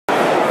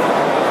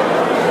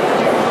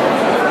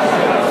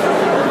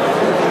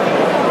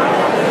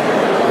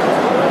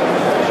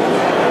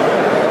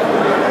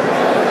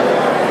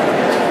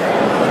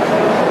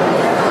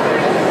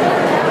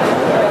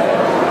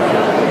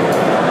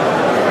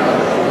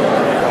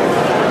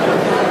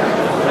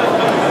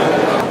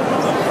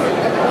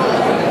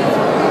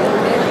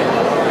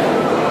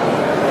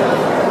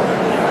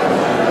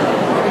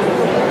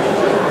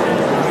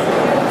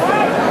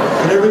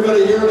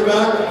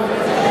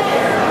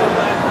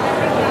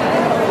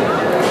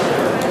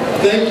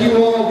Thank you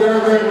all very,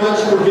 very much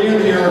for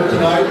being here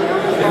tonight.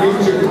 It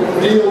means a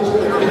great deal to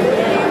me.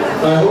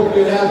 I hope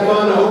you had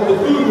fun. I hope the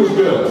food was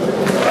good.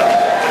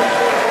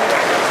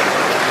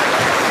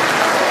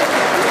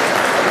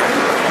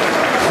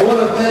 I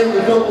want to thank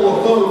a couple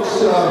of folks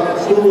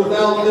who,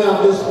 without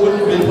them, this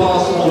wouldn't be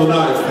possible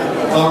tonight.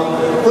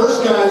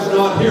 First guy's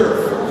not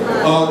here.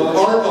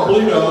 Art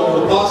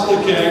Oblito, the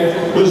Pasta King,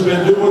 who's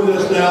been doing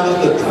this now.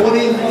 This is the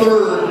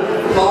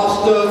 23rd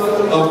pasta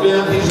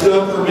event he's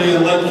done for me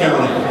in Lake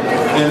County.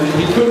 And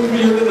he couldn't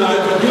be here tonight,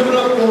 but give it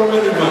up for him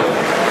anyway.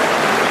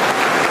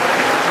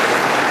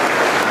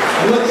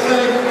 And let's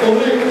thank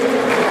Malik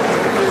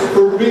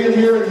for being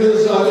here in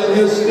his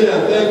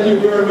stead. Thank you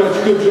very much.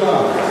 Good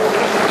job.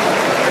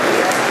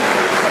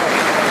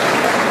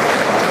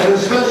 And a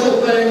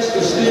special thanks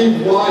to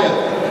Steve Wyatt,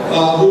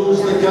 who's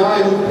the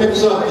guy who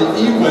picks up the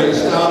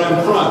e-waste out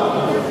in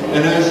front.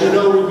 And as you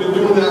know, we've been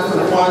doing that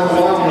for quite a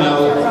while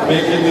now,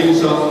 making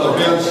these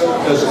events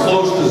as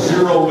close to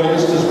zero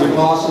waste as we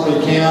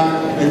possibly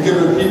can, and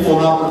giving people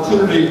an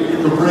opportunity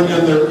to bring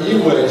in their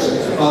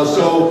e-waste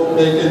so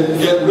they can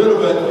get rid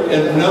of it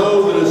and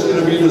know that it's going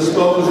to be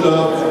disposed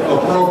of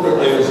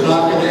appropriately. It's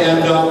not going to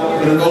end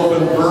up in an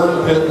open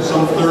burn pit in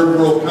some third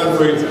world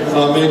country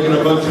making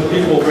a bunch of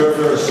people very,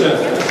 very sick.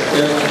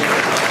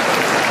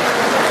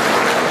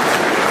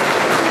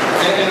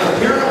 And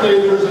apparently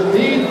there's a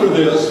need for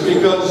this,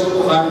 because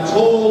I'm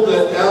told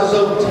that as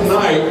of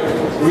tonight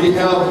we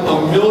have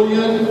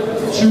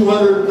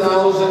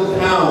 1,200,000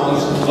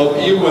 pounds of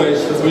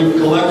e-waste that we've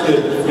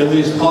collected in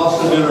these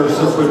pasta dinners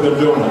since we've been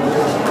doing it.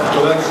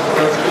 So that's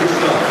good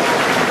stuff.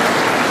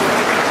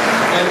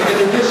 And in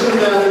addition to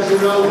that, as you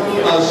know,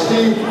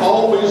 Steve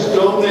always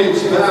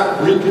donates back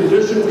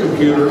reconditioned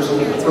computers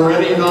for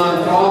any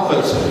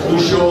nonprofits who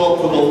show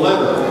up with a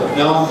letter.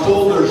 Now I'm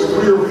told there's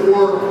 3 or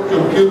 4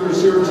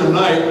 computers here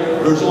tonight.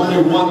 There's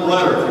only 1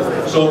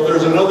 letter. So if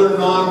there's another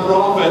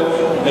nonprofit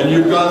and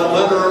you've got a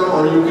letter,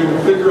 or you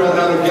can figure out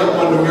how to get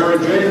one to Mary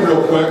Jane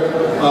real quick,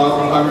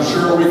 I'm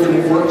sure we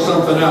can work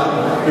something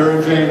out.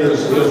 Mary Jane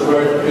is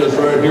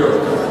right here.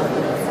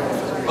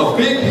 A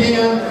big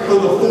hand for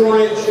the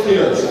 4-H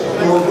kids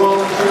who are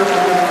volunteering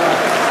tonight.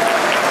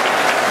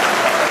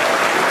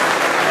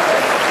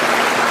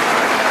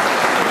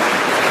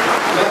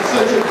 That's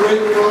such a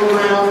great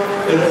program,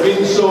 and it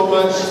means so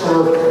much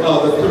for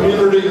the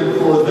community and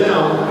for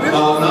them,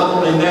 not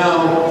only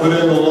now, but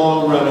in the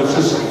long run. It's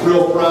just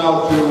real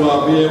proud to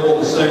be able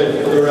to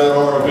say they're at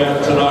our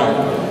event tonight.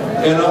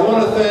 And I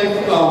want to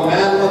thank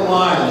Madeline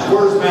Lyons.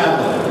 Where's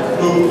Madeline?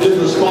 Who did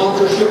the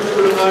sponsorships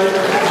for tonight.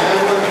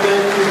 Madeline,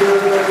 thank you very,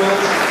 very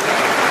much.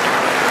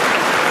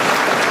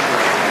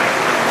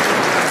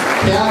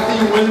 Kathy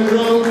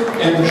Windrum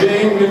and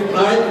Jane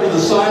McKnight for the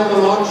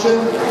silent auction.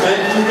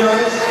 Thank you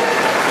guys.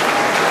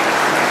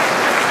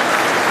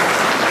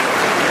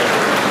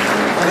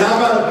 And how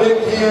about a big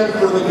hand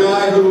for the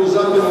guy who is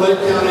up in Lake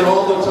County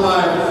all the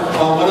time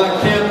when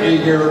I can't be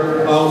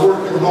here,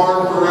 working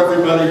hard for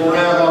everybody,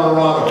 Brad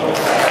Honorado.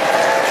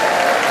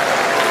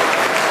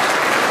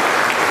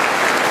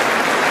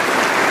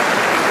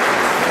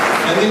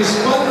 And these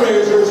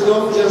fundraisers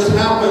don't just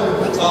happen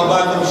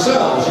by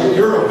themselves.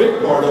 You're a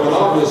big part of it,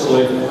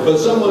 obviously, but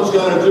someone's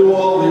got to do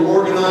all the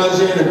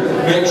organizing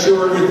and make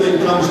sure everything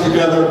comes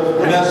together,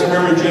 and that's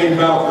Mary Jane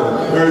Bowker.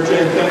 Mary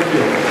Jane, thank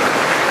you.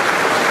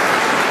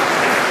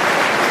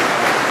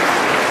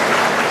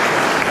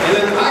 And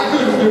then I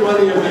couldn't do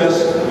any of this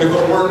if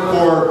it weren't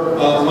for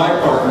my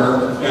partner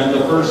and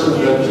the person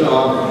that I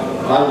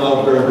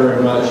love very,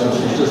 very much, and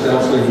she's just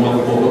absolutely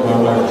wonderful, but my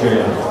wife,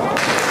 Jan.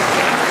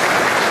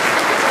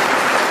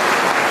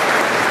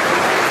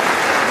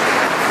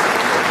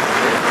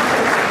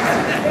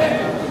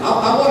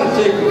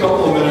 Take a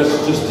couple of minutes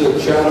just to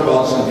chat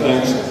about some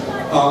things.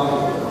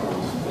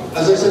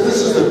 As I said,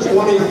 this is the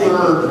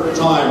 23rd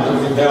time that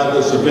we've had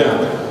this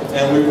event,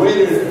 and we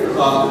waited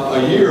a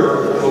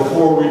year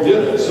before we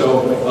did it.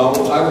 So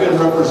I've been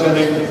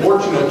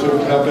fortunate to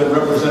have been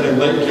representing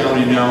Lake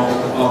County now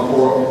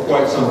for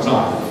quite some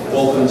time,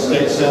 both in the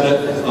state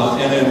senate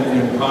and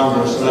in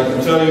Congress. And I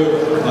can tell you,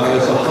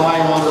 it's a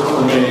high honor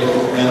for me,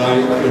 and I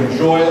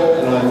enjoy it,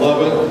 and I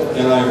love it,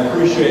 and I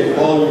appreciate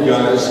all you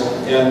guys.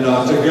 And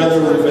together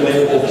we've been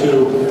able to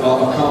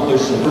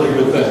accomplish some pretty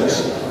good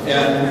things.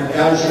 And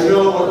as you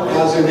know,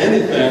 as in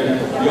anything,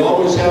 you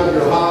always have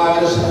your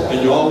highs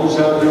and you always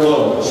have your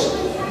lows.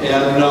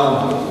 And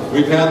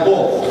we've had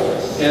both.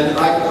 And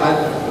I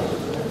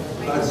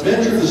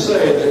venture to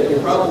say that you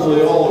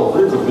probably all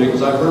agree with me,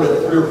 because I've heard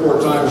it 3 or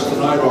 4 times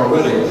tonight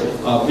already.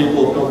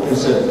 People have come and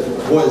said,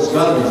 boy, it's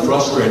got to be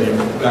frustrating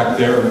back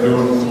there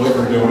doing what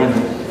you're doing.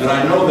 And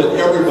I know that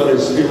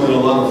everybody's feeling a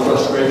lot of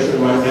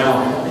frustration right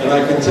now. And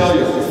I can tell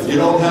you, you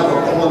don't have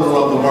a corner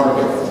on the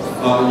market.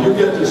 You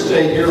get to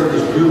stay here in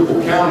this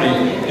beautiful county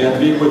and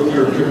be with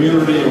your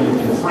community and with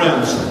your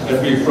friends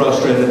and be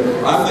frustrated.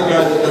 I'm the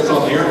guy that gets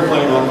on the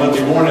airplane on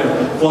Monday morning,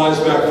 flies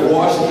back to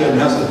Washington, and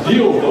has to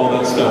deal with all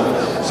that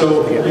stuff.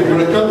 So when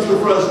it comes to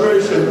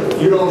frustration,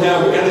 you don't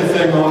have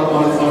anything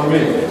on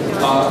me.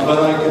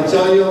 But I can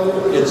tell you,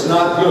 it's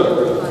not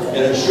good. And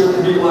it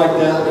shouldn't be like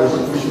that.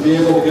 We should be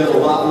able to get a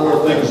lot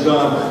more things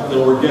done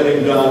than we're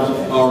getting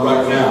done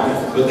right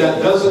now. But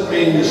that doesn't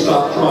mean you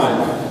stop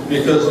trying.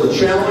 Because the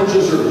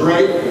challenges are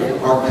great,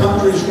 our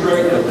country's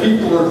great, the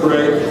people are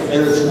great,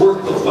 and it's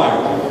worth the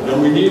fight.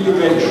 And we need to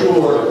make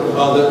sure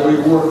that we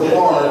work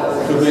hard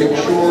to make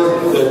sure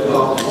that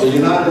the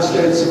United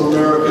States of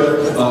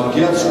America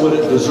gets what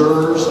it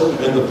deserves,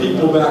 and the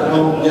people back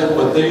home get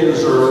what they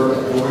deserve.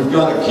 And we've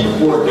got to keep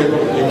working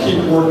and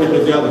keep working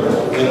together.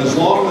 And as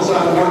long as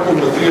I'm working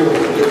with you,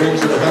 it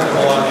makes it a heck of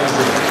a lot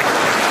easier.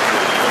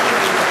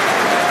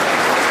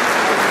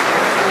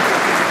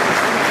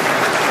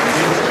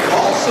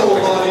 A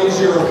lot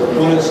easier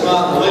when it's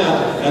not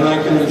Lent, and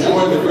I can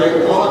enjoy the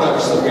great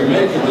products that we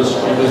make in this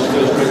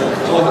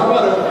district. So how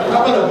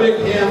about a big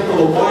hand for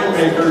the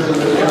winemakers and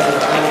the winemakers?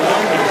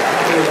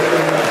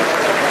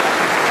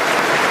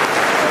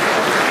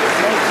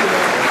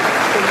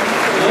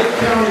 Lake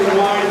County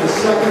wine is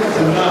second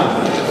to none,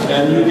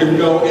 and you can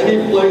go any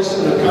place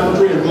in the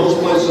country and most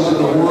places in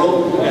the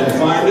world and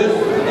find it.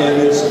 And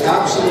it's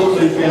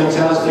absolutely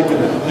fantastic,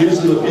 and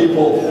these are the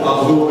people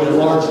who in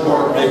large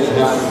part make it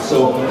happen.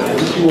 So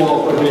thank you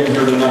all for being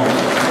here tonight.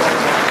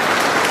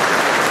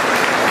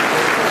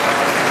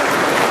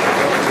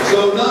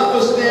 So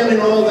notwithstanding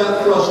all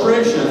that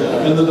frustration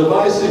and the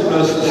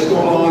divisiveness that's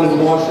going on in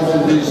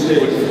Washington, D.C.,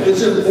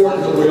 it's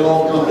important that we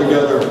all come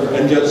together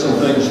and get some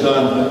things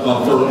done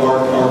for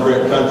our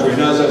great country.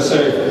 And as I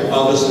say,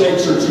 the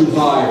stakes are too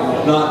high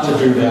not to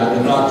do that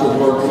and not to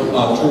work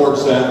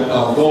towards that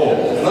goal.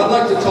 And I'd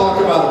like to talk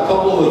about a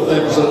couple of the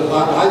things that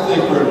I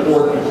think are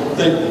important,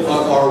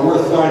 are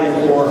worth fighting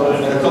for,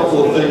 and a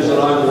couple of things that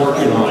I'm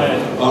working on.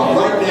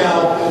 Right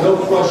now, no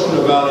question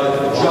about it,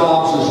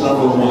 jobs is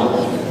number one.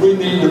 We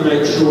need to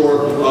make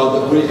sure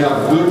that we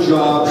have good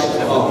jobs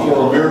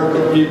for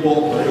American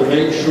people, to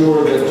make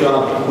sure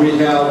that we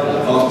have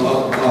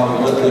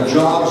the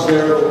jobs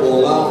there that will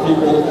allow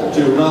people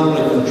to not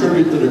only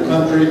contribute to the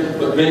country,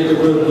 but make a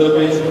good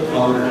living,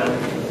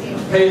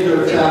 pay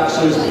their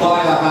taxes,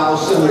 buy a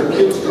house, send their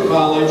kids to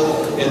college,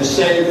 and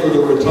save for the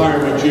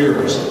retirement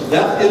years.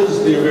 That is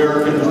the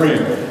American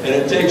dream, and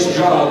it takes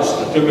jobs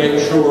to make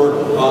sure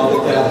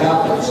that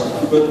happens.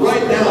 But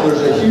right now,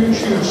 there's a huge,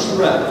 huge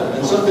threat,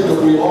 and something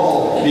that we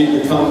all need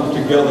to come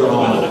together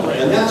on,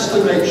 and that's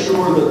to make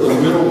sure that the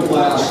middle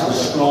class is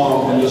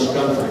strong in this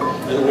country,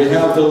 and that we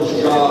have those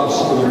jobs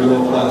for the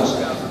middle class.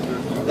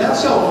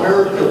 That's how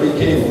America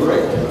became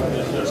great.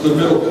 It's the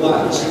middle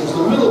class. It's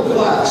the middle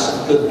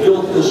class that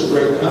built this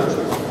great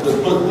country,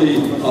 that put the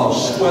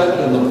sweat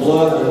and the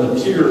blood and the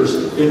tears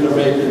into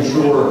making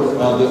sure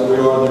that we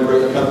are the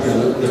great country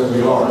that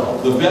we are.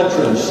 The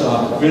veterans,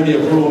 many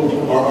of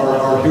whom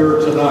are here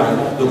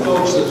tonight, the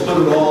folks that put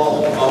it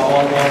all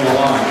on the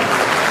line.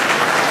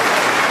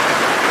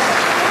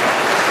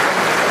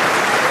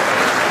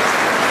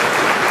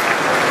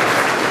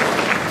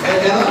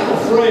 And I'm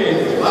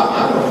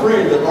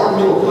afraid that our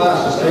middle class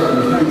is taking a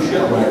huge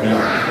hit right now.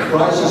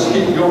 Prices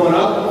keep going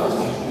up,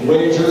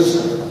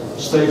 wages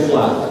stay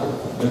flat,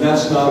 and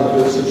that's not a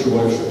good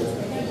situation.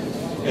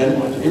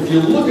 And if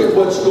you look at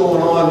what's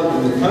going on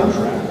in the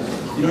country,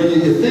 you know,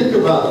 you think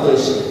about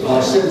this,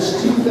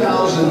 since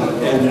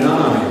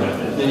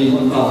 2009, the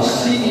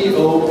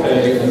CEO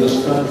pay in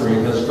this country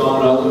has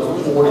gone up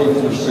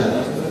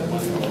 40%.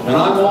 And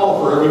I'm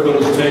all for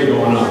everybody's pay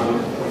going up,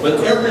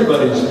 but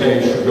everybody's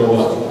pay should go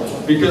up.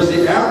 Because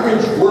the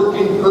average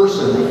working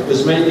person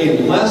is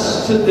making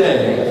less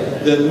today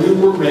than we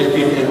were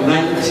making in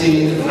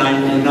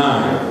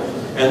 1999.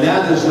 And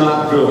that is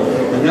not good.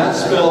 And that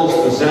spells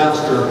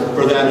disaster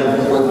for that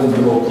important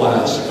middle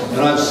class.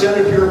 And I've said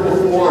it here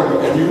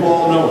before, and you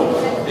all know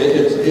it.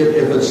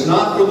 If it's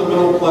not for the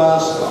middle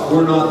class,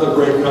 we're not the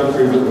great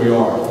country that we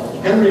are.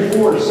 Henry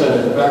Ford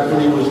said it back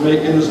when he was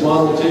making his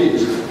Model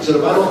Ts. He said,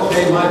 if I don't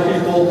pay my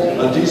people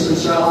a decent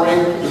salary,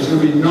 there's going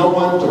to be no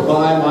one to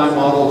buy my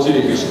Model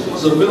Ts.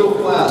 It's the middle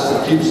class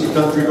that keeps the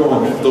country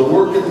going, the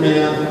working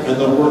man and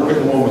the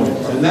working woman.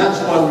 And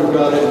that's why we've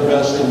got to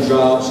invest in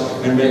jobs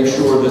and make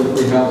sure that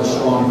we have a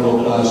strong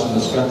middle class in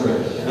this country.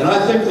 And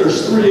I think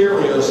there's three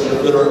areas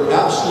that are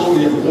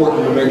absolutely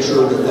important to make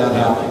sure that that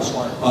happens.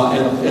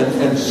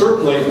 And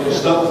certainly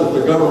stuff that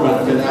the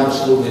government can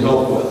absolutely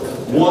help with.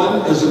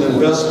 One is an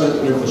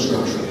investment in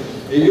infrastructure.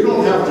 You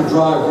don't have to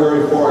drive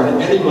very far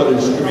in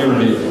anybody's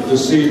community to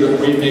see that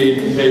we need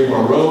to pave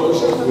our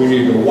roads, we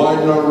need to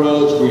widen our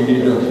roads, we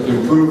need to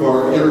improve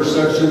our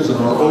intersections and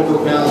our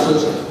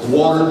overpasses,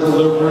 water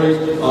delivery,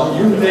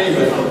 you name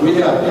it, we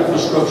have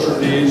infrastructure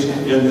needs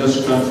in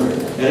this country.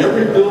 And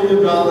every $1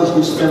 billion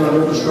we spend on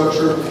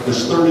infrastructure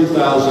is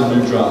 30,000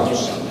 new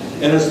jobs.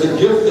 And it's the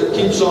gift that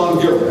keeps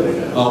on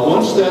giving.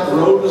 Once that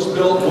road is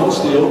built, once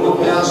the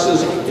overpass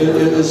is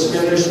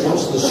finished,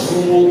 once the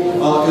school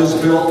is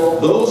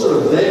built, those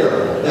are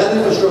there. That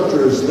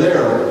infrastructure is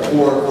there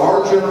for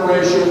our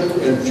generation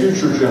and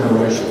future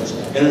generations.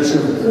 And it's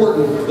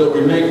important that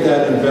we make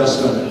that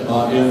investment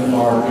in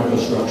our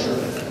infrastructure.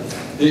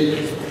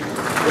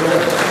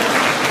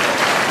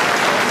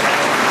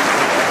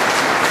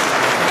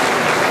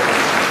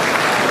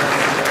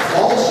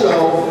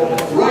 Also,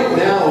 right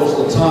now is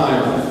the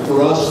time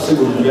for us to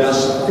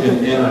invest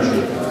in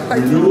energy,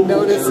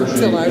 renewable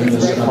energy in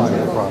this country.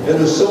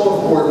 It is so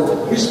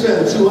important. We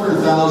spend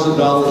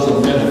 $200,000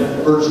 a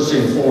minute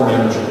purchasing foreign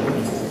energy.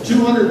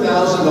 $200,000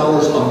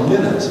 a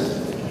minute.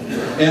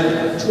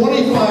 And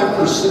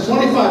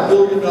 $25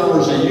 billion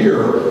a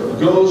year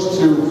goes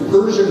to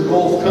Persian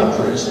Gulf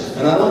countries.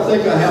 And I don't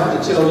think I have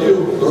to tell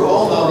you, they're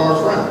all not our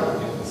friend.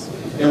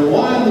 And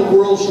why in the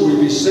world should we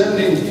be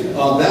sending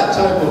that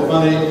type of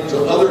money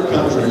to other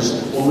countries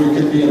when we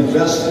can be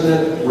investing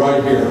it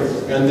right here?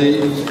 And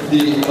the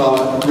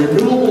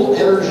renewable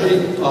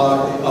energy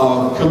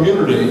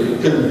community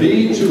can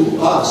be to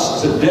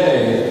us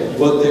today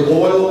what the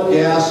oil,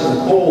 gas,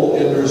 and coal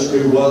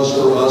industry was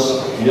for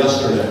us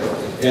yesterday.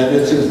 And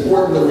it's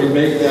important that we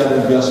make that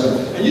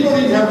investment. And you don't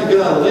even have to get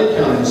out of Lake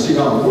County to see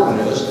how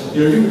important it is. You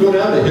know, you can go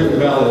down to Hidden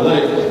Valley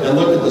Lake and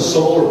look at the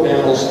solar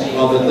panels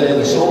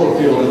the solar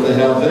field that they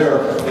have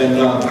there.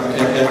 And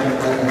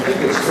I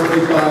think it's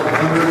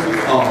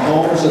 3,500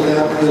 homes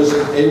that is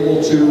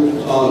able to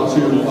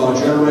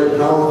generate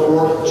power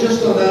for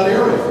just on that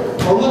area.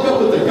 Or look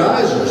up at the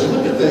geysers and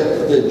look at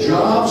the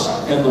jobs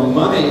and the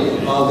money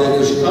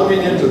that is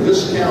coming into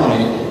this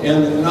county,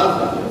 and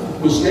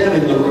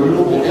notwithstanding the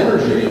renewable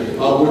energy,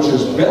 which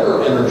is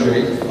better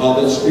energy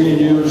that's being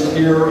used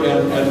here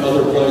and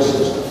other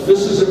places.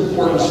 This is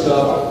important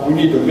stuff. We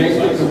need to make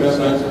the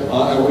commitment,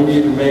 and we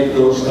need to make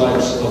those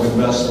types of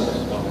investments.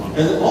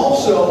 And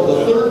also,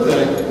 the third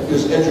thing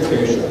is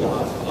education.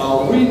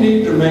 We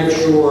need to make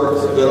sure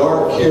that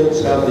our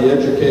kids have the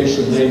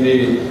education they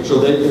need so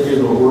they can be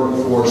the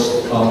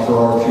workforce for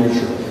our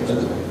future.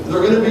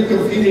 They're going to be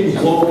competing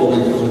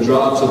globally for the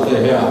jobs that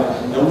they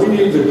have. And we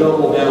need to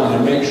double down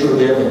and make sure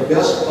they have the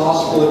best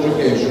possible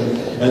education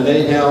and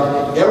they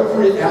have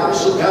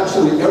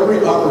absolutely every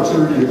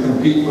opportunity to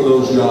compete for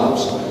those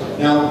jobs.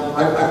 Now,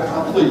 I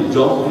probably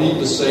don't need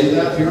to say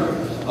that here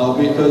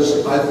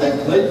because I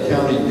think Lake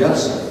County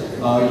gets it.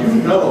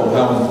 You know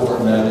how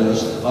important that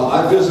is.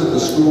 I visit the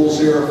schools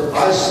here.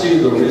 I see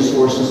the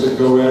resources that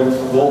go in,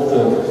 both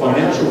the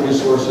financial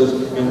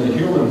resources and the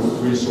human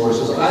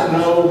resources. I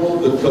know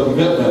the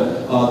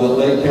commitment that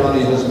Lake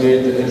County has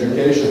made to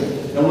education.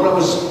 And when I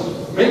was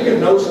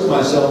making notes to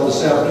myself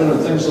this afternoon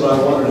of things that I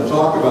wanted to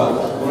talk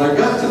about, when I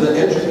got to the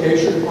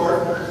education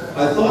part,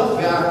 I thought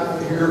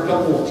back here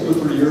two or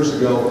three years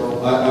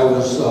ago, I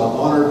was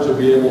honored to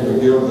be able to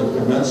give the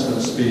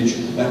commencement speech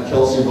at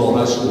Kelseyville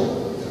High School.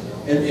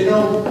 And you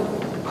know,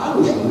 I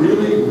was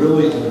really,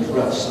 really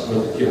impressed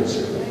with the kids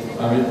here.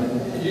 I mean,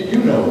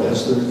 you know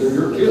this, they're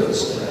your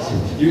kids.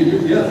 You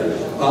get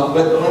it.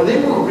 But when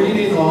they were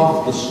reading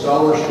off the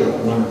scholarship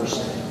winners,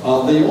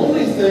 the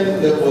only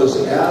thing that was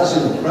as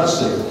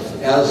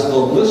impressive as the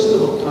list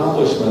of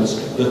accomplishments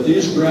that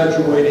these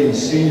graduating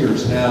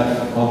seniors had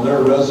on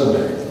their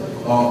resume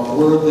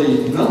were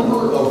the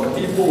number of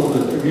people in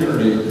the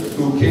community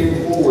who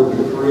came forward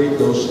to create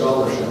those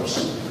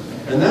scholarships.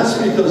 And that's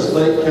because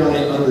Lake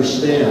County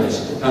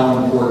understands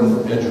how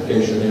important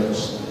education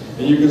is.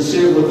 And you can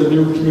see it with the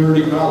new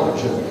community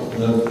college.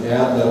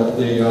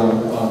 The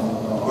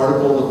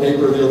article in the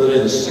paper the other day,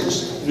 the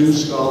 6 new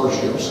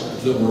scholarships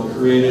that were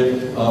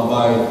created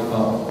by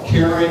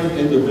caring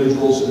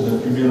individuals in the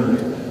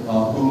community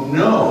who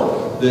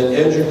know that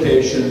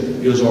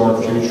education is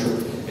our future.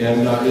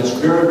 And it's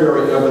very,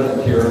 very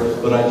evident here,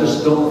 but I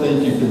just don't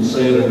think you can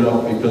say it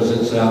enough because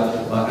it's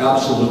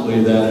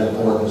absolutely that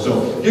important.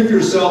 So give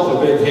yourself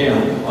a big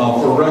hand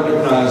for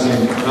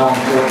recognizing how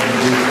important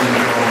these things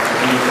are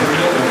and the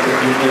commitment that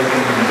you make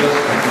and the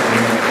investment that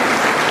you make.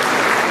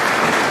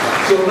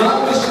 So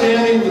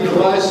notwithstanding the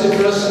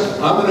divisiveness,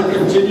 I'm going to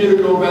continue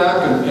to go back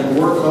and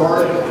work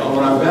hard.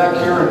 When I'm back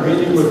here and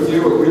meeting with you,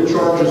 it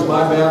recharges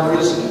my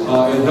batteries.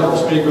 It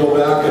helps me go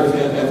back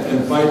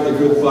and fight the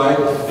good fight.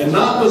 And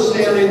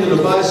notwithstanding the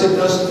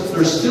divisiveness,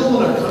 there's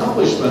still an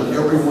accomplishment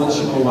every once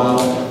in a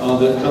while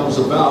that comes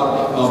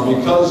about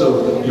because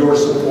of your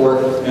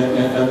support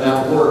and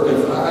that work.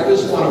 And I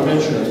just want to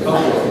mention a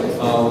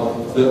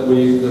couple that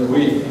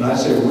we, and I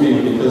say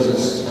we because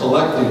it's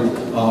collective.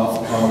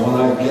 When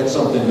I get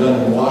something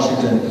done in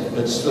Washington,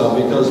 it's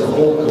because the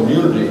whole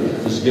community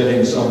is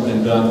getting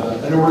something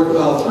done. And there were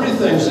 3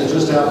 things that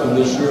just happened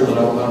this year that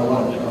I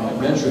want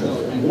to mention.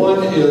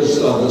 One is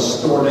the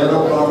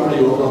Stornetta property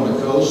over on the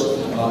coast.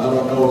 I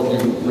don't know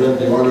if you read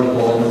the article.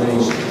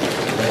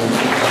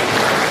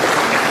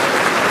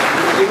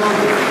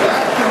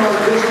 Back in our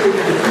district,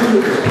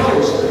 including the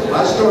coast,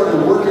 I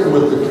started working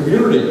with the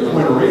community at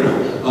Point Arena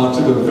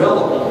to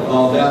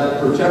develop that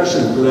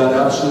protection for that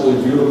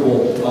absolutely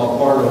beautiful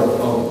part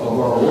of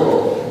our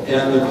world.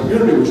 and the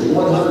community was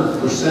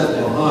 100%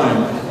 behind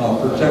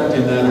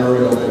protecting that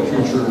area for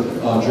future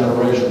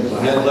generations.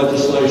 I had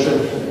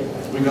legislation.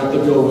 We got the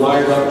bill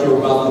right up to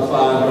about the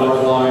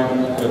 5-yard line,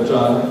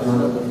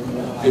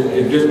 but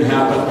it didn't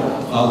happen.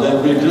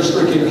 Then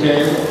redistricting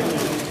came,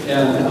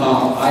 and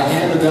I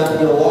handed that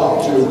bill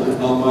off to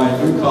my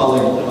new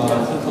colleague,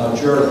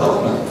 Jared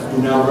Huffman,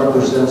 who now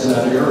represents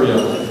that area.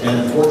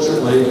 And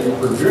fortunately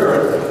for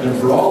Jared and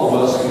for all of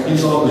us,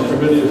 he's on the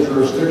committee of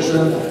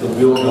jurisdiction. The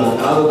bill got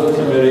out of the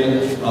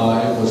committee. It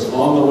was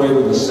on the way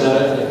to the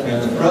Senate,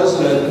 and the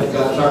president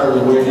got tired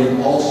of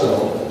waiting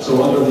also.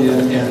 So under the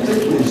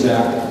Antiquities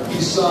Act, he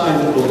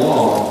signed into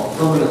law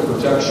permanent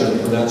protection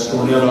for that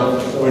Stornetta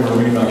Point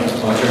Arena area. And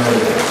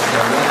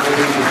that will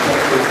be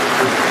protected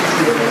for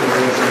future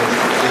generations.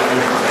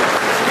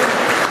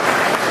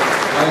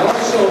 I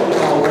also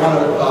want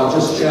to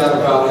just chat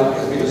about it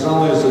because not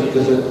only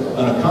is it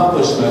an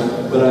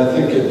accomplishment, but I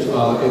think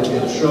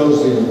it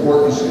shows the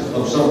importance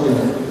of something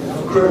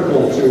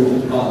critical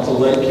to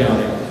Lake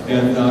County.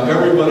 And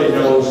everybody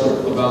knows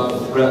about the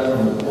threat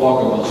from the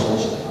quagga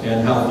mussels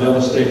and how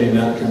devastating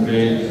that can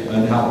be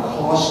and how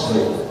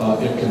costly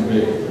it can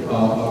be.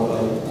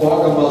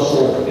 Quagga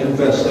mussel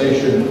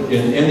infestation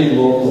in any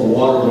local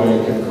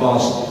waterway can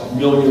cost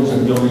millions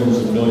and millions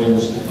and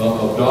millions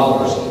of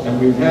dollars. And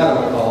we've had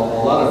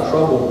a lot of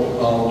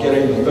trouble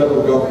getting the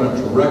federal government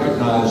to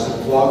recognize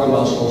that quagga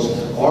mussels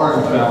are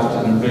in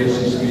fact an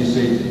invasive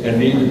species and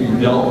need to be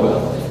dealt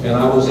with. And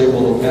I was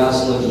able to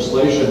pass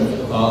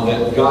legislation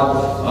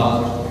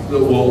that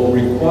will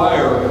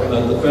require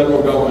that the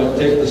federal government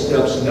take the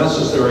steps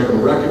necessary to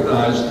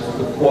recognize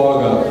the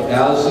quagga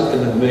as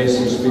an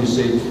invasive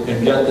species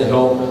and get the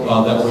help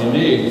that we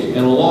need.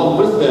 And along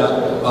with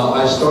that,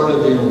 I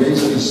started the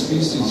Invasive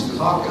Species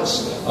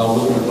Caucus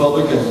with a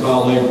Republican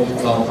colleague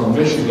from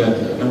Michigan,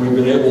 and we've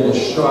been able to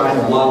shine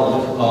a lot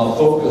of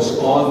focus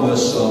on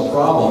this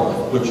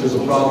problem, which is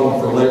a problem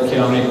for Lake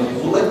County.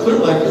 Clear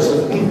Lake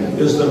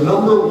is the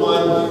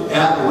 #1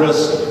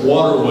 at-risk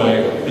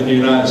waterway in the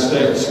United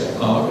States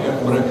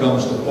when it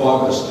comes to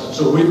quaggas.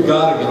 So we've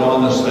got to get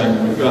on this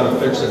thing. We've got to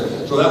fix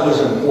it. So that was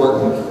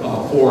important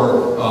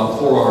for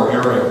our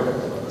area.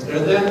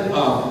 And then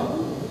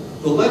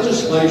the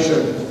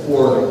legislation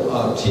for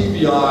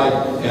TBI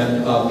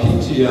and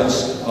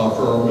PTS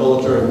for our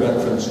military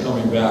veterans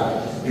coming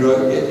back. You know,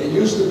 it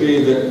used to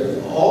be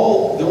that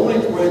the only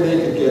way they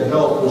could get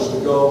help was to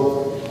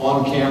go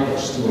on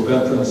campus to a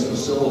veterans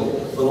facility.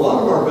 But a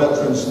lot of our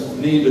veterans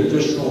need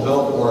additional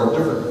help or a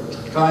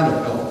different kind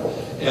of help.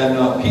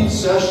 And Pete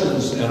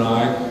Sessions and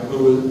I,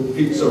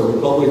 Pete's a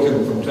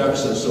Republican from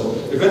Texas, so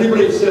if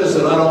anybody says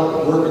that I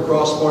don't work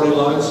across party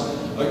lines,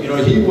 you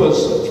know, he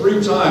was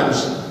 3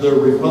 times the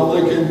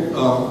Republican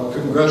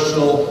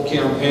Congressional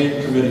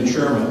Campaign Committee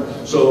Chairman.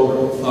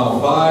 So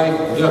by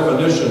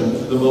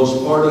definition, the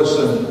most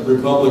partisan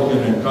Republican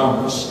in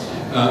Congress.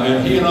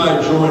 And he and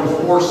I joined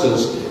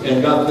forces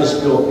and got this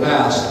bill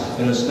passed,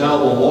 and it's now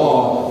the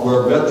law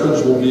where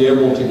veterans will be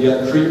able to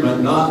get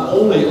treatment not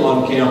only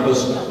on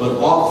campus, but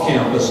off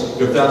campus,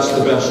 if that's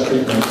the best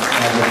treatment.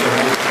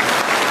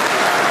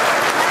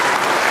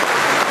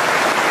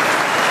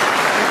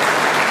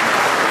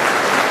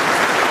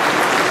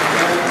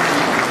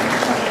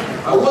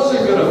 I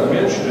wasn't going to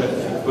mention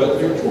it, but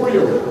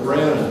Victoria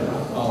Brannon,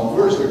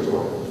 where's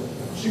Victoria?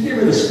 She gave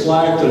me this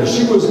flag today.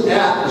 She was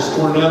at the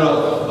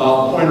Stornetta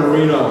Point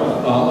Arena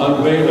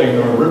unveiling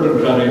or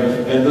ribbon cutting,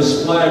 and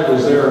this flag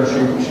was there,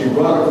 and she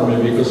brought it for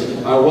me because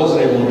I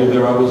wasn't able to be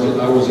there. I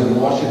was in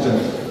Washington.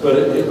 But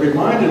it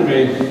reminded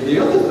me, the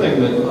other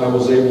thing that I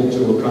was able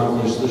to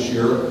accomplish this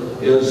year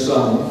is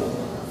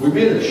we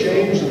made a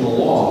change in the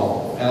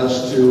law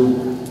as to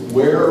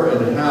where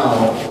and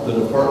how the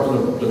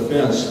Department of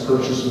Defense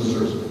purchases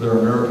their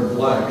American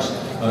flags.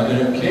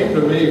 And it came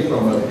to me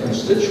from a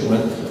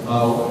constituent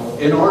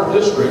in our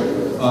district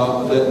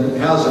that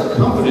has a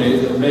company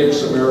that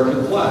makes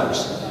American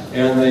flags.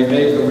 And they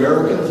make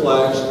American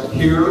flags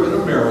here in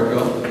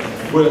America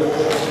with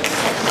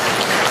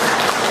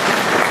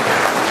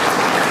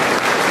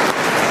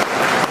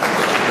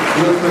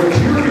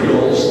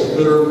materials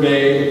that are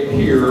made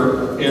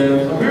here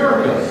in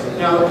America.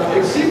 Now,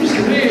 it seems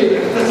to me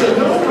that that's a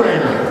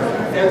no-brainer.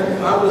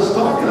 And I was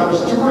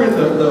touring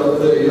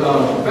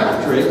the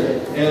factory,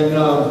 and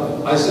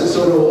I said,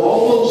 so do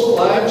all those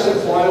flags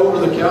that fly over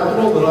the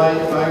Capitol that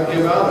I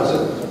give out? I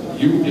said,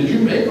 did you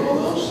make all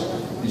those?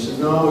 He said,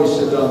 no. He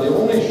said, the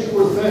only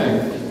sure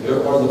thing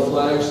are the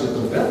flags that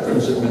the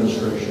Veterans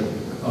Administration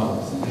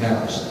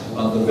has.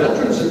 The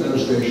Veterans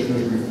Administration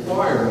is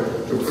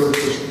required to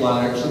purchase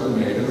flags that are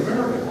made in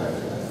America.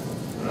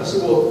 And I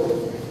said, well,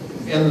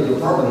 and the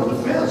Department of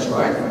Defense,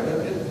 right?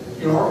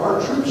 You know,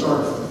 our troops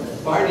aren't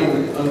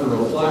fighting under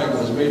a flag that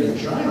was made in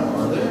China,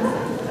 are they?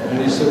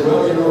 And he said,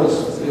 well, you know,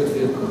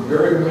 it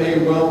very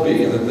may well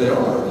be that they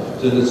are,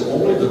 that it's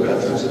only the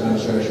Veterans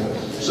Administration.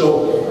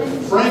 So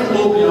Frank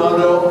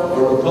Lobiando, a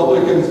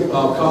Republican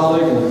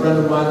colleague and a friend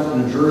of mine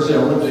from New Jersey,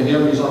 I went to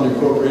him, he's on the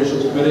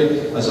Appropriations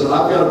Committee. I said,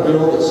 I've got a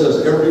bill that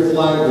says every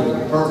flag that the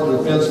Department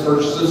of Defense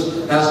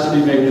purchases has to be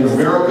made in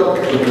America,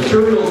 the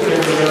materials made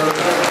in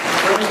America.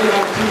 Frank and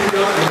I teamed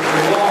up with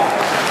the law.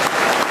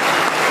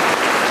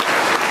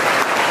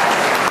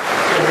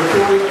 So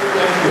before we,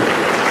 thank you.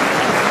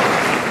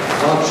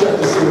 I'll check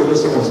to see where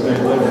this one's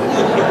made later.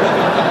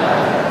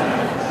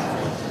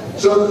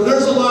 So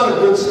there's a lot of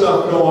good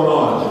stuff going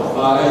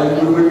on,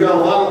 and we've got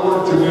a lot of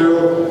work to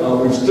do.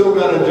 We've still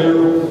got to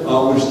do,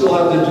 we still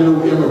have to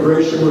do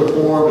immigration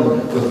reform, and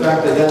the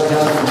fact that that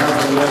hasn't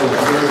happened yet is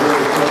very,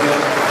 very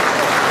troubling.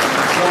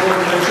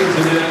 Someone mentioned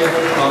today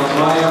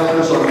my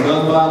efforts on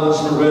gun violence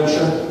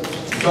prevention.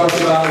 We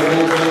talked about it a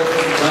little bit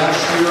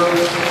last year.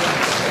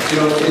 You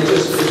know,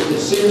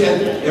 it seemed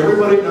that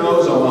everybody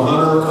knows I'm a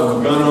hunter, I'm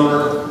a gun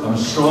owner, I'm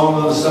strong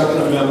on the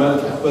Second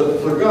Amendment, but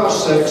for gosh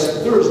sakes,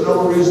 there is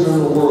no reason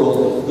in the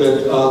world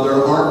that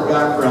there aren't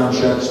background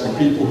checks for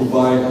people who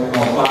buy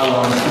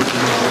firearms through the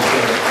United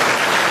States.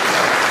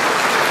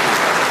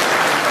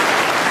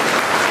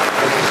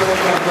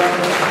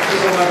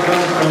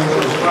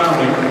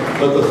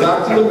 But the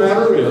fact of the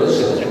matter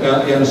is,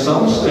 in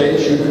some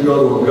states, you can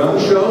go to a gun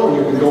show,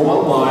 you can go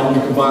online,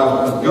 you can buy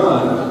a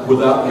gun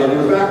without getting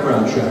a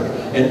background check.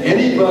 And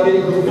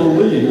anybody who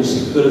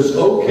believes that it's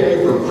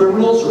okay for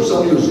criminals or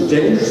somebody who's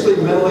dangerously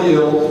mentally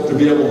ill to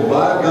be able to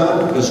buy a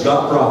gun has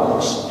got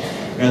problems.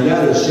 And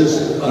that is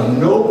just a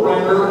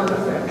no-brainer.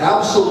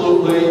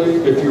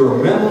 Absolutely, if you're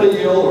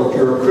mentally ill or if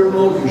you're a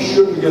criminal, you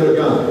shouldn't get a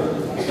gun.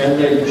 And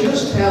they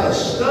just had a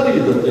study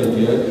that they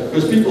did,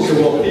 because people say,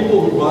 well,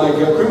 people who buy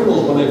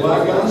criminals, when they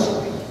buy guns,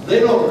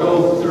 they don't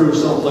go through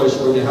someplace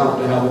where they have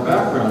to have a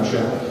background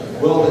check.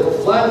 Well, the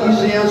flat,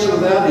 easy answer to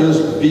that is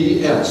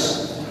BS.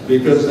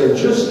 Because they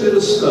just did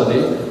a study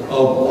of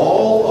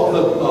all of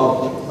the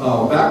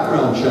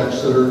background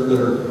checks that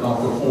are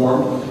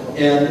performed,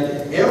 and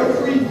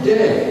every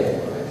day,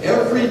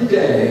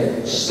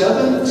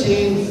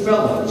 17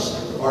 felons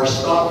are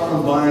stopped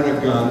from buying a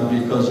gun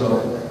because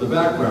of the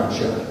background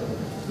check.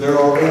 There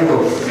are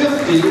over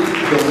 50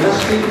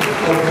 domestic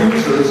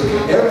abusers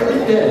every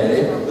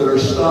day that are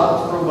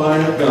stopped from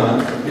buying a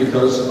gun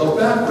because of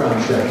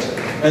background checks.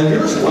 And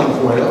here's one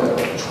for you.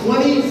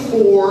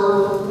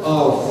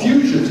 24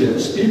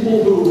 fugitives,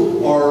 people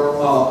who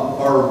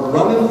are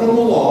running from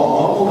the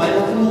law, on the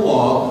lam from the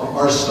law,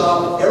 are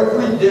stopped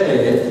every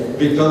day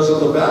because of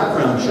the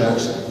background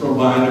checks from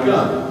buying a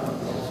gun.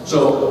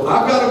 So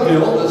I've got a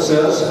bill that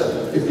says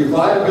if you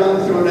buy a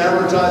gun through an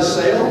advertised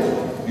sale,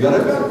 you got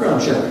a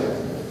background check.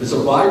 It's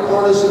a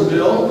bipartisan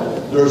bill.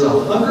 There's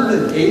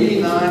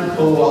 189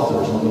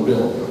 co-authors on the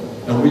bill,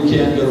 and we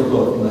can't get a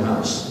vote in the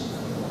House.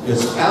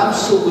 It's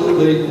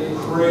absolutely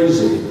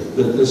crazy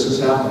that this is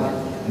happening.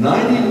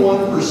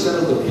 91%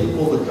 of the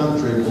people in the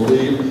country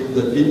believe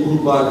that people who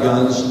buy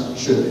guns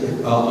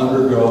should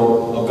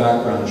undergo a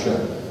background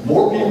check.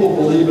 More people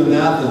believe in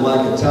that than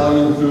like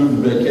Italian food and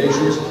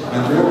vacations,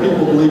 and more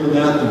people believe in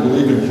that than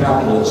believe in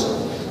capitalism.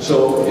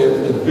 So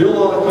the bill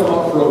ought to come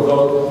up for a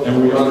vote,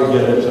 and we ought to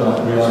get it. We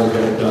ought to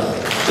get it done.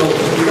 So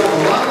we've got a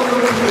lot of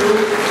work to do.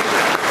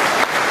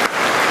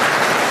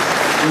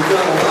 We've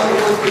got a lot of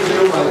work to do.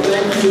 I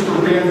thank you for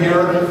being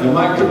here, and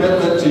my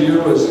commitment to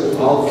you is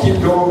I'll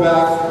keep going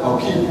back. I'll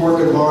keep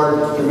working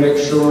hard to make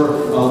sure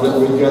that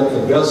we get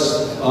the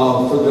best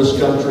for this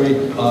country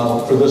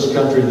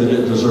that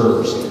it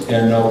deserves.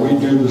 And we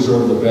do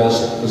deserve the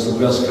best. It's the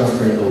best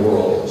country in the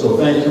world. So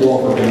thank you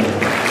all for being here.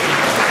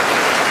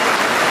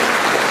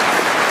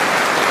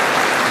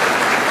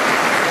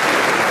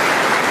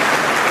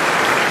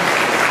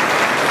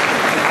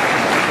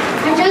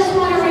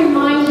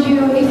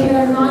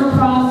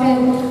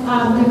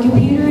 The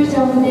computers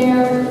over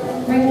there,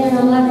 bring in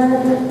a letter.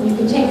 You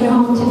can take it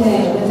home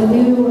today with a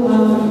new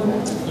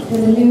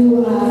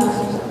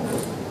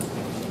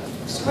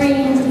screen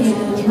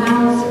and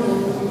mouse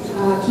and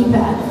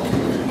keypad.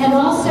 And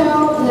also,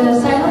 the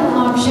silent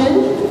auction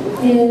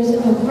is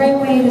a great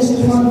way to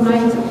support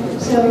Mike.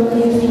 So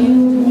if you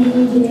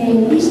need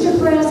an Easter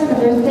present, a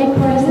birthday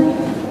present,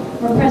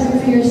 or a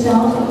present for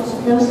yourself,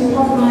 go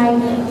support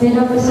Mike, bid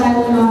up the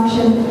silent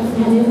auction,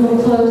 and it will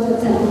close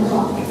at 7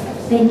 o'clock.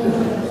 Thank you.